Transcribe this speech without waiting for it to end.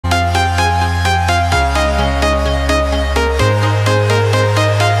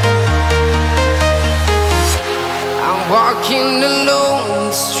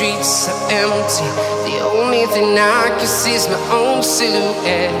streets are empty. The only thing I can see is my own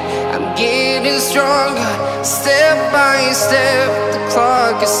silhouette. I'm getting stronger, step by step. The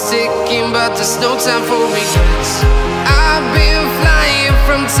clock is ticking, but there's no time for regrets. I've been flying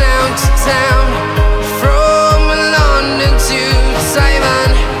from town to town, from London to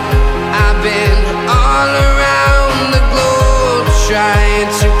Taiwan. I've been all around the globe, trying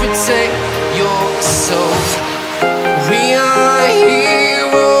to protect your soul. We are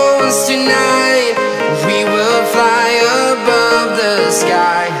heroes tonight. We will fly above the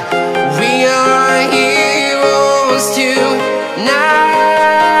sky. We are heroes tonight.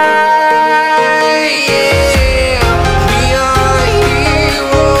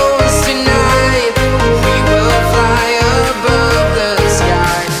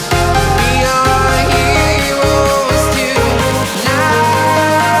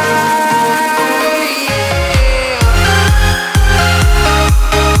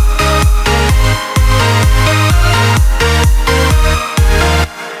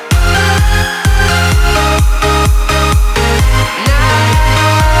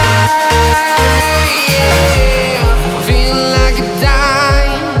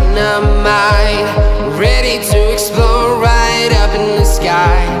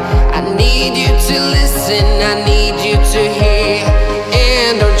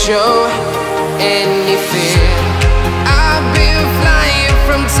 Show any fear. I've been flying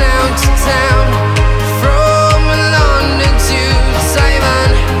from town to town, from London to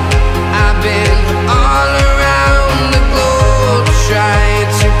Taiwan. I've been all around the globe, trying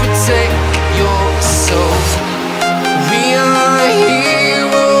to protect your soul. We are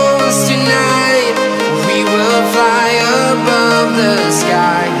heroes tonight. We will fly above the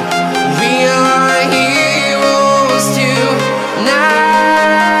sky. We are heroes tonight.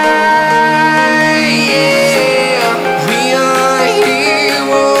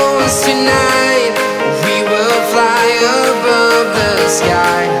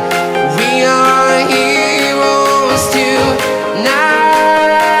 Sky. We are heroes tonight.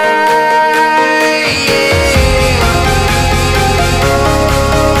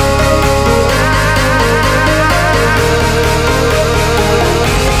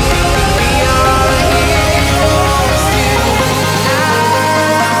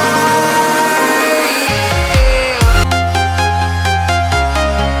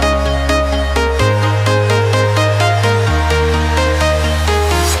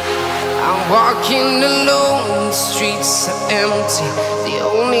 Walking alone, the streets are empty. The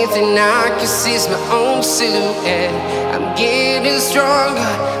only thing I can see is my own silhouette. I'm getting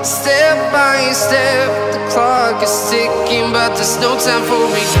stronger, step by step. The clock is ticking, but there's no time for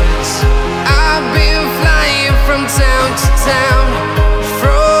regrets. I've been flying from town to town,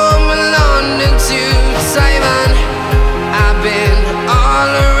 from London to Taiwan. I've been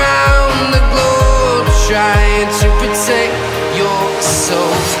all around the globe, trying to protect your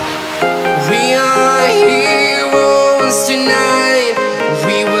soul. We are heroes tonight.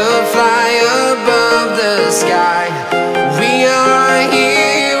 We will fly above the sky. We are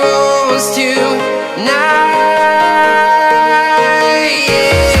heroes tonight.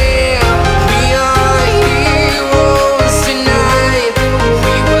 We are heroes tonight.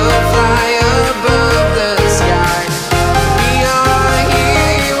 We will fly above the sky. We are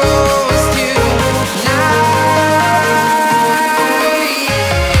heroes tonight.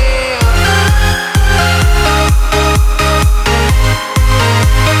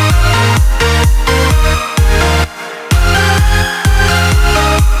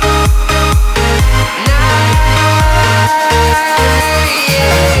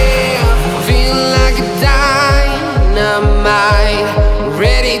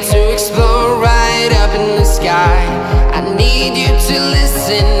 I need you to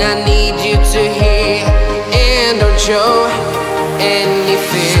listen, I need you to hear, and don't show any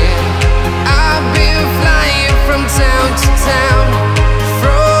fear. I've been flying from town to town.